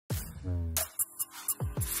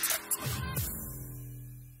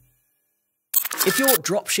If you're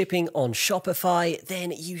dropshipping on Shopify,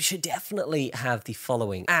 then you should definitely have the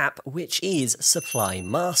following app, which is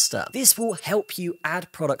SUPPLYMASTER. This will help you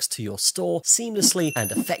add products to your store seamlessly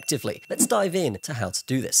and effectively. Let's dive in to how to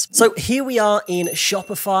do this. So here we are in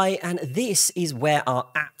Shopify, and this is where our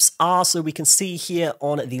apps are. So we can see here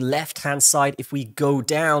on the left-hand side, if we go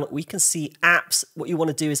down, we can see apps. What you want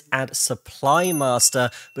to do is add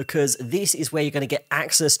SUPPLYMASTER, because this is where you're going to get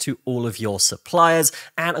access to all of your suppliers.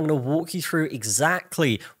 And I'm going to walk you through exactly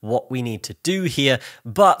what we need to do here.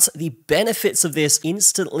 But the benefits of this: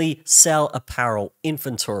 instantly sell apparel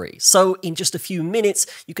inventory. So in just a few minutes,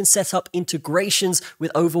 you can set up integrations with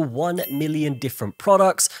over 1 million different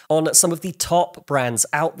products on some of the top brands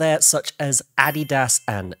out there, such as Adidas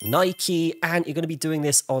and Nike. And you're going to be doing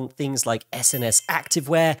this on things like SNS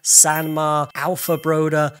Activewear, Sanmar, Alpha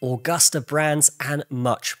Broda, Augusta brands, and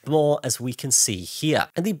much more, as we can see here.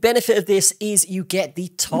 And the benefit of this is you get the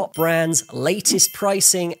top brands, latest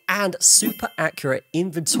pricing, and super accurate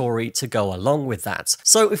inventory to go along with that.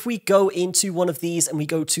 So if we go into one of these and we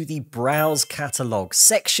go to the browse catalog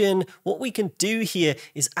section, what we can do here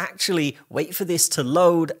is actually wait for this to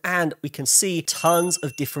load, and we can see tons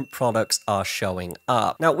of different products are showing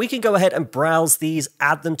up. Now we can go ahead and browse these,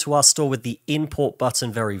 add them to our store with the import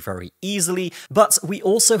button very easily, but we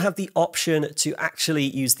also have the option to actually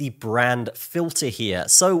use the brand filter here.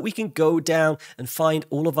 So we can go down and find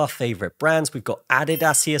all of our favorite brands. We've got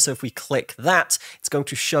Adidas here, so if we click that, it's going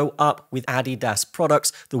to show up with Adidas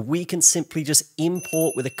products that we can simply just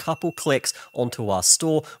import with a couple clicks onto our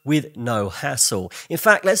store with no hassle. In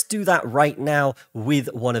fact, let's do that right now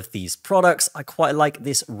with one of these products. I quite like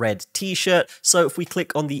this red t-shirt. So if we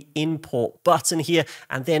click on the import button here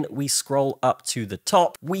and then we scroll up to the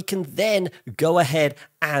top, we can then go ahead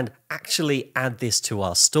and actually add this to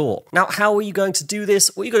our store. Now, how are you going to do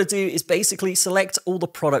this? What you're going to do is basically select all the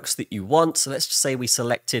products that you want. So let's just say we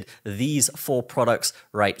selected these 4 products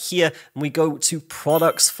right here, and we go to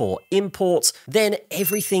products for imports. Then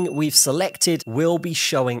everything we've selected will be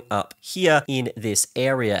showing up here in this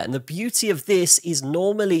area. And the beauty of this is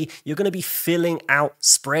normally you're going to be filling out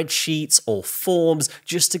spreadsheets or forms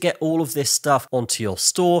just to get all of this stuff onto your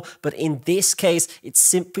store. But in this case, it's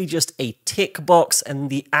simply just a tick box,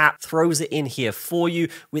 and the app throws it in here for you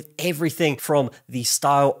with everything from the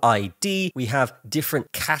style ID. We have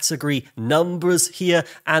different category numbers here,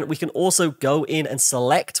 and we can also go in and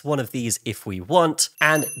select one of these if we want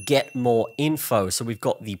and get more info. So we've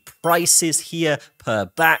got the prices here per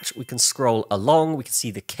batch. We can scroll along. We can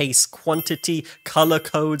see the case quantity, color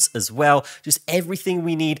codes as well. Just everything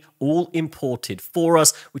we need all imported for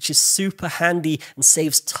us, which is super handy and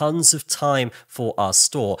saves tons of time for our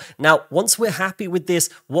store. Now, once we're happy with this,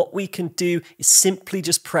 what we can do is simply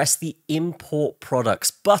just press the import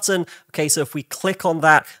products button. Okay, so if we click on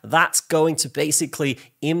that, that's going to basically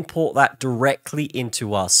import that directly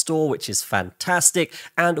into our store, which is fantastic.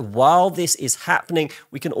 And while this is happening,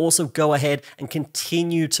 we can also go ahead and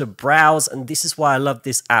continue to browse. And this is why I love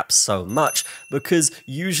this app so much, because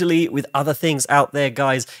usually with other things out there,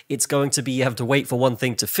 guys, it's going to be you have to wait for one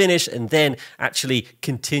thing to finish and then actually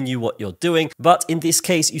continue what you're doing. But in this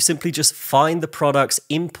case, you simply just find the products,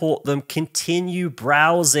 import them, continue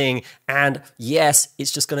browsing, and yes,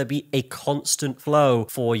 it's just going to be a constant flow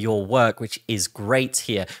for your work, which is great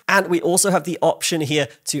here. And we also have the option here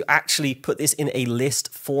to actually put this in a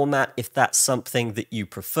list format if that's something that you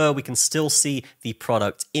prefer. We can still see the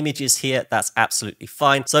product images here. That's absolutely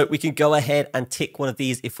fine. So we can go ahead and tick one of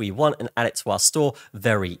these if we want and add it to our store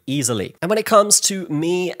very easily. And when it comes to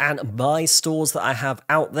me and my stores that I have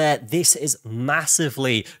out there, this is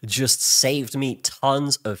massively just saved me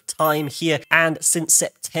tons of time here. And since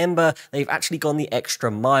September, they've actually gone the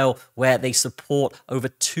extra mile where they support over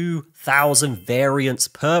 2,000 variants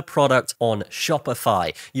per product on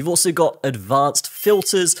Shopify. You've also got advanced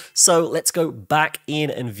filters. So let's go back in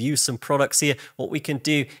and view some products here. What we can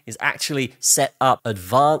do is actually set up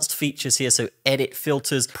advanced features here. So edit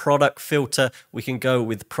filters, product filter. We can go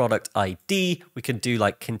with product ID. We can do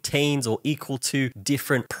like contains or equal to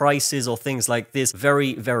different prices or things like this.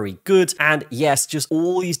 Very good. And yes, just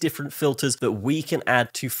all these different filters that we can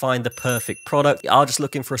add to find the perfect product. If you are just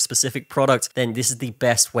looking for a specific product, then this is the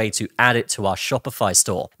best way to add it to our Shopify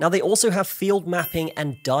store. Now, they also have field mapping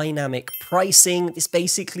and dynamic pricing. This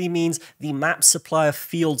basically means the map supplier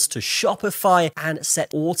fields to Shopify and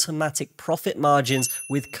set automatic profit margins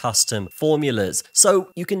with custom formulas. So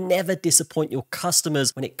you can never disappoint your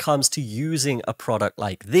customers when it comes to using a product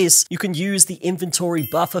like this. You can use the inventory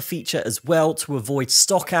buffer feature as well to avoid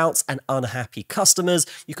stockouts and unhappy customers.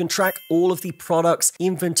 You can track all of the products,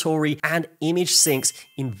 inventory, and image syncs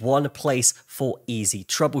in one place for easy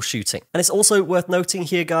troubleshooting. And it's also worth noting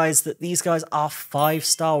here, guys, that these guys are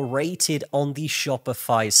 5-star rated on the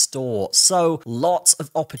Shopify store. So lots of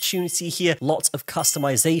opportunity here, lots of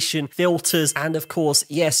customization, filters, and of course,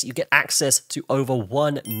 yes, you get access to over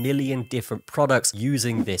 1 million different products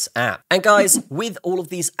using this app. And guys, with all of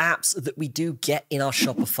these apps that we do get in our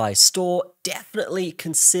Shopify store, definitely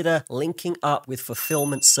consider linking up with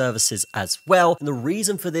fulfillment services as well. And the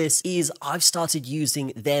reason for this is I've started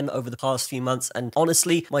using them over the past few months, and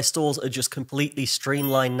honestly, my stores are just completely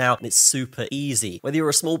streamlined now, and it's super easy. Whether you're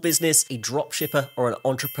a small business, a dropshipper, or an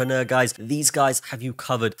entrepreneur, guys, these guys have you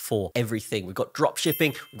covered for everything. We've got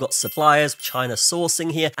dropshipping, we've got suppliers, China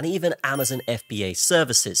sourcing here, and even Amazon FBA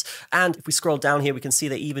services. And if we scroll down here, we can see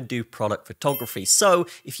they even do product photography. So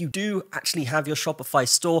if you do actually have your Shopify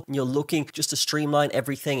store and you're looking just to streamline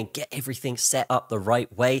everything and get everything set up the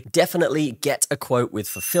right way, definitely get a quote with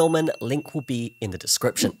Fulfillman. Link will be in the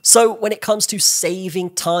description. So when it comes to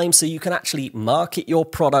saving time so you can actually market your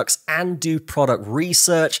products and do product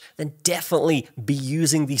research, then definitely be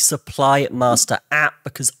using the SUPPLYMASTER app,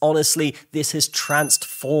 because honestly, this has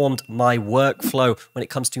transformed my workflow when it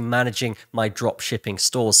comes to managing my dropshipping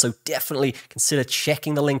stores. So definitely consider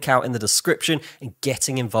checking the link out in the description and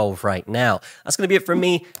getting involved right now. That's going to be it from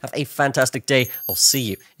me. Have a fantastic day. I'll see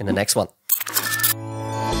you in the next one.